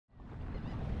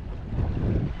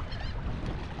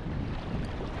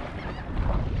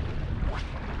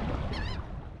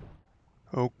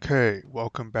Okay,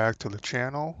 welcome back to the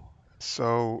channel.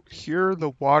 So here the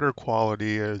water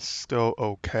quality is still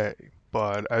okay,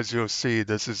 but as you'll see,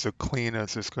 this is the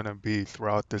cleanest it's going to be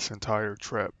throughout this entire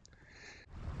trip.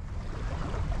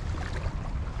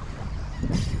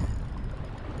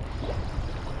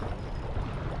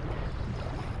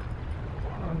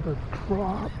 On the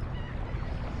drop.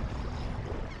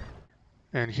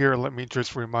 And here, let me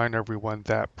just remind everyone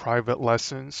that private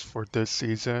lessons for this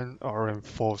season are in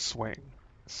full swing.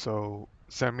 So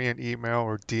send me an email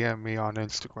or DM me on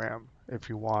Instagram if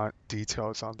you want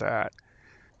details on that.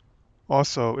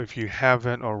 Also, if you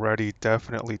haven't already,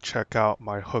 definitely check out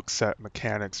my hook set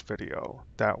mechanics video.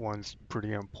 That one's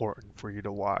pretty important for you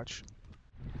to watch.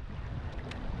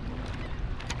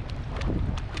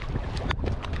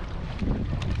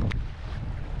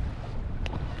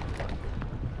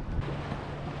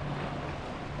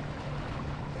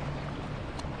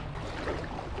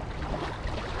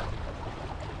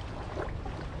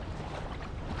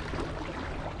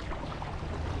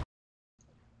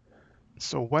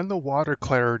 So when the water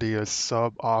clarity is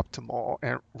suboptimal,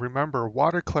 and remember,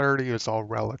 water clarity is all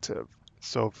relative.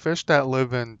 So fish that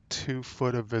live in 2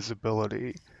 foot of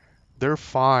visibility, they're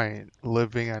fine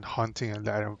living and hunting in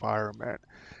that environment.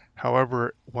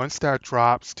 However, once that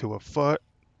drops to a foot,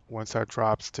 once that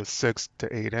drops to 6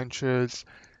 to 8 inches,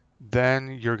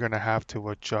 then you're going to have to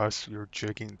adjust your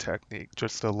jigging technique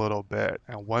just a little bit.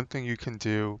 And one thing you can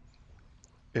do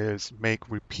is make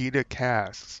repeated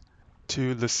casts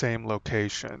to the same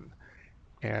location.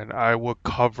 And I will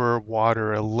cover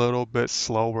water a little bit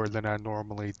slower than I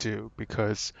normally do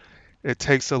because it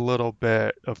takes a little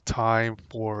bit of time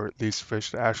for these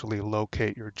fish to actually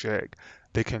locate your jig.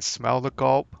 They can smell the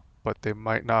gulp, but they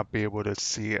might not be able to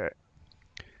see it.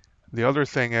 The other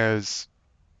thing is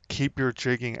keep your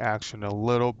jigging action a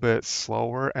little bit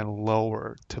slower and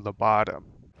lower to the bottom.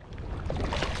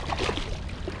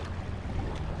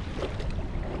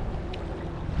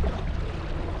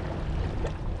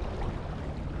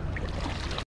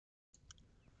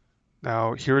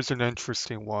 Now, here's an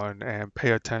interesting one, and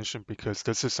pay attention because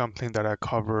this is something that I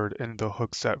covered in the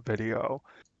hook set video.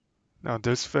 Now,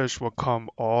 this fish will come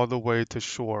all the way to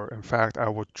shore. In fact, I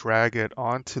will drag it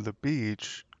onto the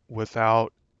beach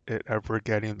without it ever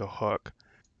getting the hook.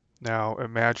 Now,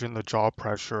 imagine the jaw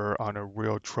pressure on a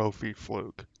real trophy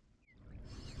fluke.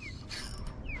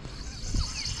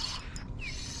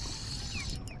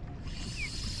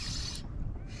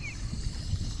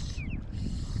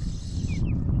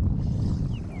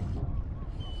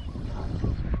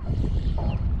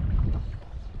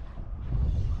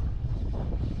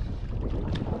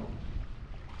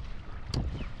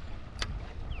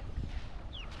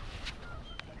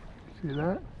 See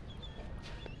that?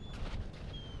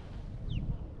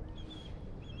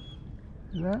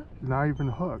 See that? Not even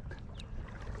hooked.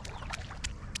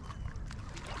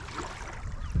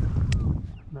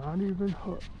 Not even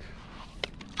hooked.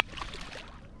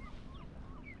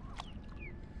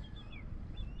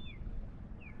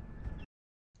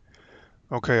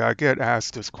 Okay, I get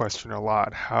asked this question a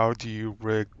lot. How do you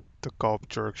rig the gulp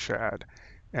jerk shad?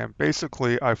 And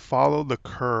basically, I follow the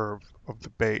curve of the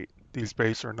bait. These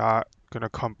baits are not going to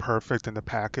come perfect in the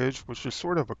package, which is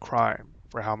sort of a crime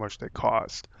for how much they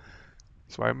cost.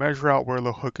 So I measure out where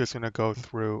the hook is going to go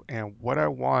through, and what I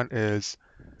want is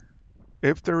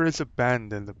if there is a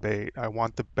bend in the bait, I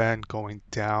want the bend going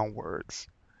downwards.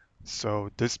 So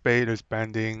this bait is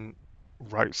bending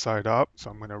right side up, so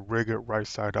I'm going to rig it right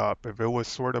side up. If it was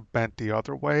sort of bent the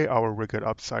other way, I will rig it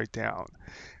upside down.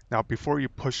 Now, before you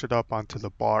push it up onto the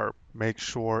barb, make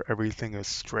sure everything is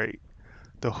straight.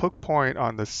 The hook point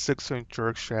on the 6-inch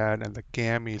jerk shad and the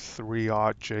Gammy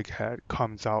 3/0 jig head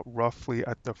comes out roughly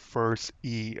at the first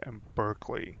E in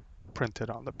Berkeley, printed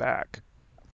on the back.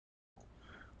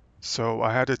 So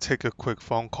I had to take a quick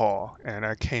phone call and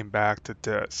I came back to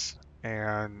this.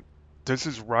 And this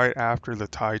is right after the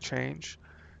tide change.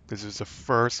 This is the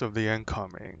first of the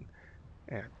incoming.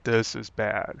 And this is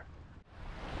bad.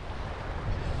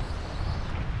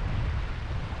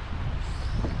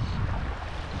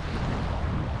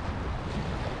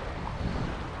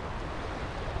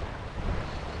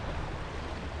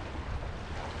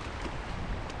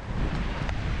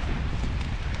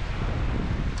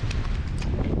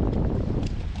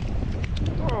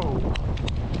 Oh!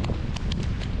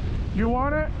 You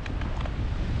want it?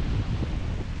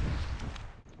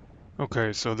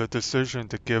 Okay, so the decision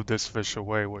to give this fish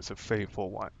away was a fateful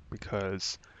one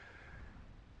because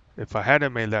if I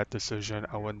hadn't made that decision,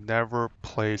 I would never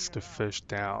place the fish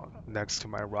down next to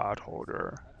my rod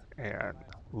holder. And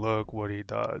look what he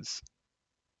does.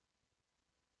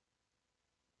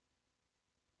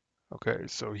 Okay,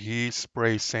 so he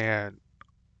sprays sand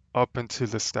up into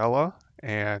the Stella,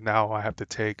 and now I have to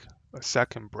take a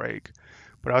second break.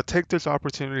 But I'll take this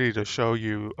opportunity to show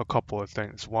you a couple of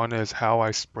things. One is how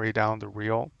I spray down the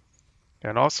reel,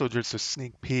 and also just a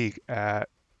sneak peek at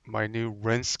my new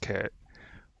rinse kit,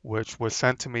 which was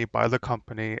sent to me by the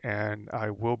company, and I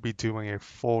will be doing a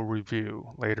full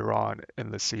review later on in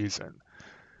the season.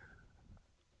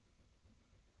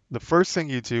 The first thing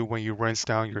you do when you rinse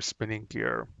down your spinning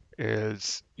gear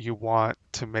is you want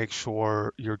to make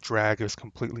sure your drag is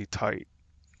completely tight.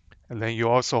 And then you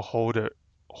also hold it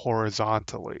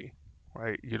horizontally,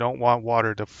 right? You don't want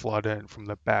water to flood in from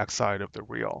the backside of the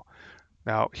reel.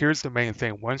 Now, here's the main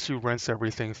thing. Once you rinse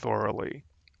everything thoroughly,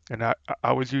 and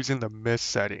I was using the mist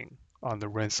setting on the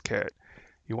rinse kit,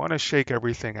 you want to shake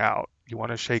everything out. You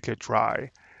want to shake it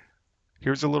dry.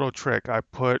 Here's a little trick. I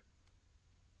put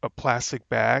a plastic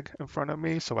bag in front of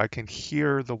me so I can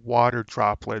hear the water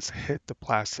droplets hit the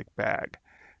plastic bag.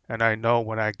 And I know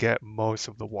when I get most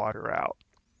of the water out.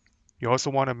 You also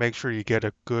want to make sure you get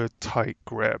a good tight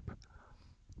grip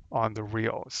on the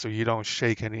reel so you don't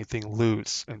shake anything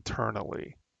loose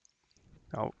internally.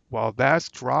 Now, while that's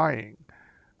drying,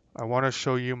 I want to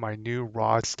show you my new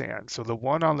rod stand. So the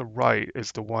one on the right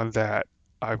is the one that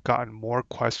I've gotten more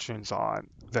questions on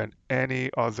than any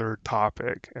other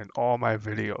topic in all my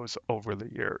videos over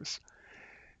the years.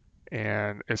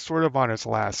 And it's sort of on its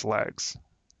last legs.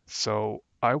 So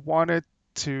I wanted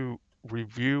to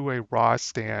review a rod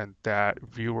stand that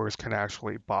viewers can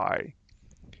actually buy.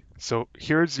 So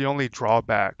here's the only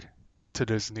drawback to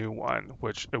this new one,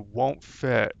 which it won't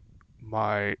fit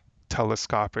my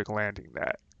telescopic landing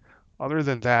net. Other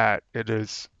than that, it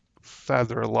is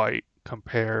feather light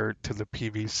compared to the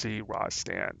PVC rod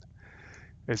stand.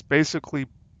 It's basically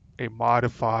a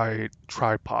modified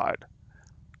tripod.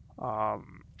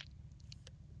 Um,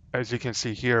 as you can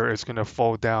see here, it's going to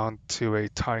fold down to a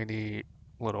tiny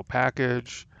little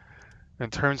package.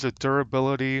 In terms of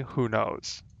durability, who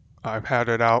knows? I've had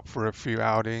it out for a few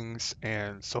outings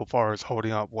and so far it's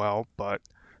holding up well, but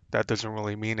that doesn't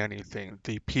really mean anything.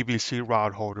 The PVC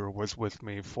rod holder was with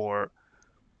me for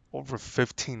over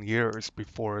 15 years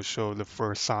before it showed the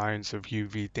first signs of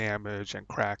UV damage and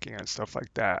cracking and stuff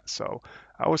like that. So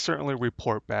I will certainly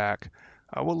report back.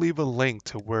 I will leave a link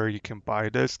to where you can buy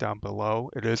this down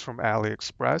below. It is from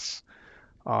AliExpress.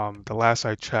 The last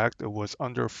I checked, it was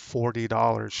under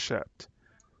 $40 shipped.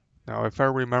 Now, if I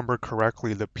remember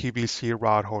correctly, the PVC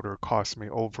rod holder cost me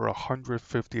over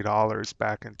 $150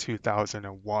 back in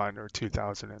 2001 or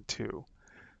 2002.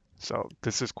 So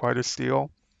this is quite a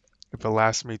steal. If it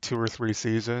lasts me 2 or 3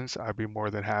 seasons, I'd be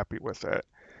more than happy with it.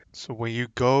 So when you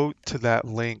go to that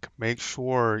link, make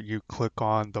sure you click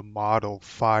on the model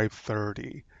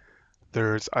 530.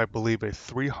 There's, I believe, a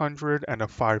 300 and a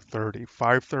 530.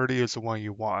 530 is the one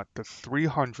you want. The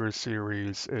 300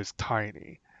 series is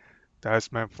tiny.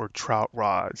 That's meant for trout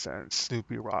rods and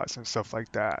Snoopy rods and stuff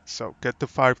like that. So get the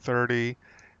 530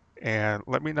 and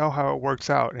let me know how it works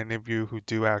out, any of you who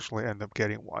do actually end up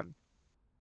getting one.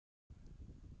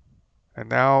 And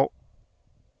now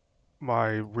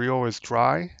my reel is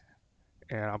dry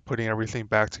and I'm putting everything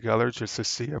back together just to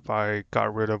see if I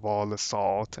got rid of all the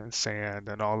salt and sand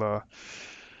and all the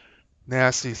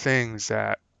nasty things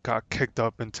that got kicked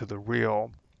up into the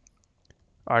reel.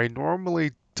 I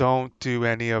normally don't do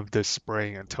any of this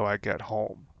spraying until I get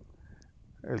home.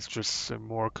 It's just a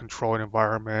more controlled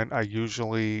environment. I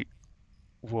usually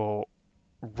will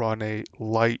run a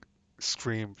light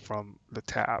stream from the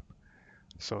tap.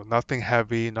 So nothing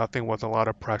heavy, nothing with a lot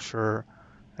of pressure.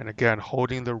 And again,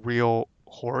 holding the reel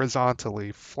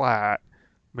horizontally flat,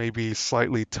 maybe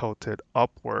slightly tilted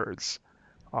upwards,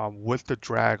 with the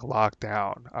drag locked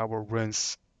down. I will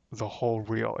rinse the whole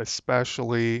reel,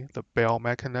 especially the bail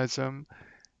mechanism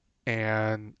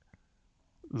and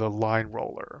the line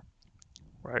roller,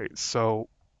 right? So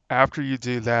after you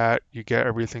do that, you get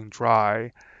everything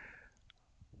dry.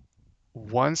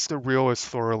 Once the reel is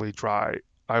thoroughly dry,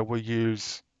 I will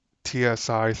use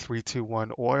TSI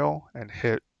 321 oil and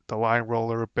hit the line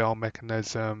roller, bail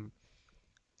mechanism,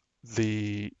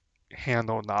 the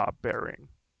handle knob bearing,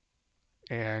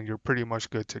 and you're pretty much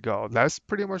good to go. That's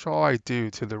pretty much all I do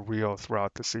to the reel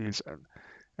throughout the season.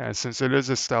 And since it is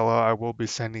a Stella, I will be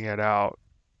sending it out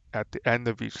at the end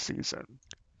of each season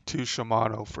to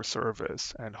Shimano for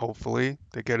service, and hopefully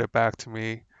they get it back to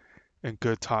me in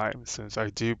good time since I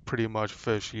do pretty much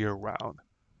fish year round.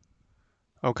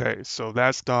 Okay, so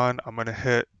that's done. I'm gonna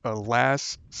hit a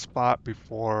last spot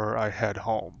before I head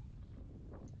home.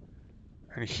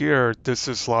 And here, this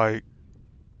is like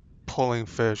pulling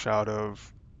fish out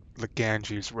of the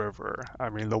Ganges River. I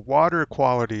mean, the water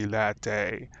quality that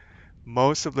day.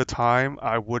 most of the time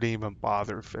I wouldn't even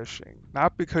bother fishing.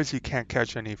 Not because you can't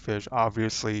catch any fish.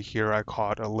 Obviously, here I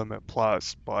caught a limit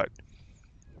plus, but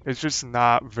it's just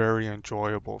not very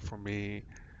enjoyable for me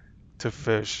to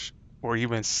fish or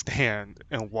even stand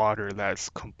in water that's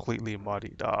completely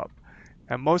muddied up.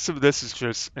 And most of this is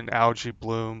just an algae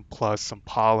bloom plus some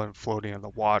pollen floating in the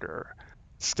water.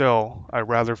 Still, I'd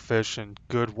rather fish in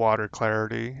good water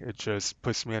clarity. It just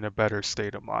puts me in a better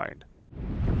state of mind.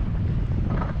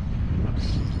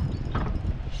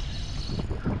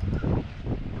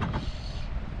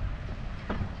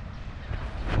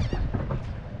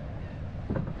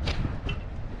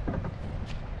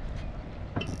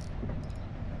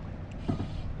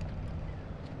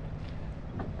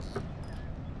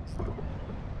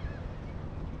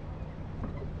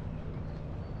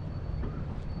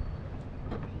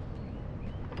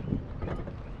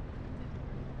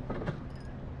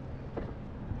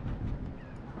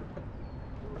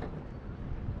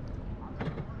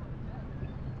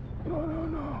 No, no,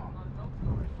 no.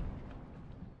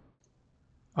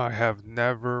 I have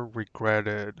never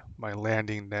regretted my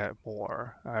landing net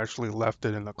more. I actually left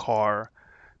it in the car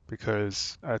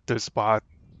because at this spot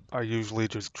I usually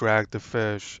just drag the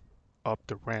fish up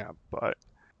the ramp. But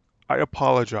I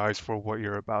apologize for what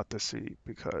you're about to see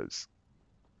because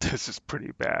this is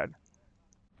pretty bad.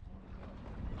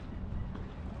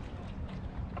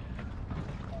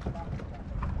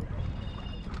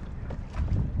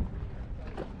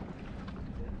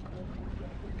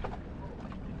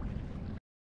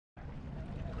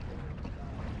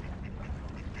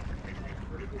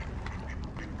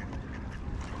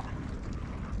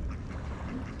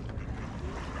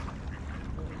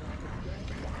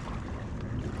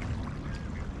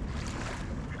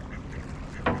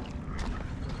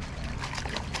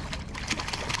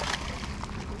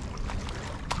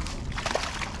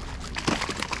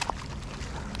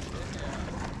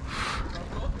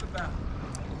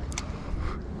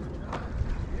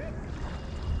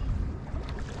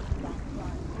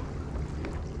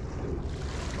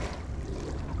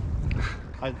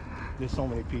 I there's so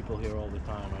many people here all the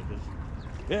time. I just,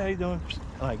 yeah, how you doing?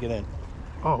 And I get in.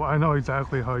 Oh, I know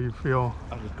exactly how you feel.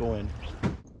 I just go in.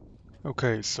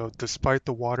 Okay, so despite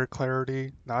the water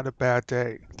clarity, not a bad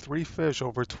day. 3 fish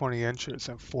over 20 inches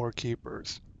and 4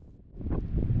 keepers.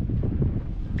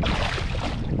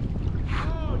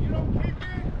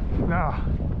 Nah.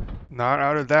 Not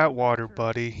out of that water,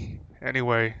 buddy.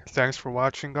 Anyway, thanks for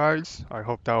watching, guys. I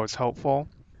hope that was helpful.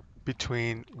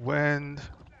 Between wind,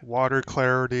 water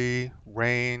clarity,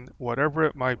 rain, whatever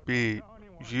it might be,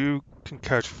 you can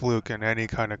catch fluke in any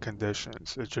kind of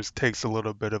conditions. It just takes a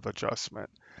little bit of adjustment.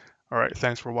 All right,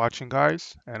 thanks for watching,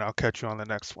 guys, and I'll catch you on the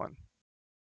next one.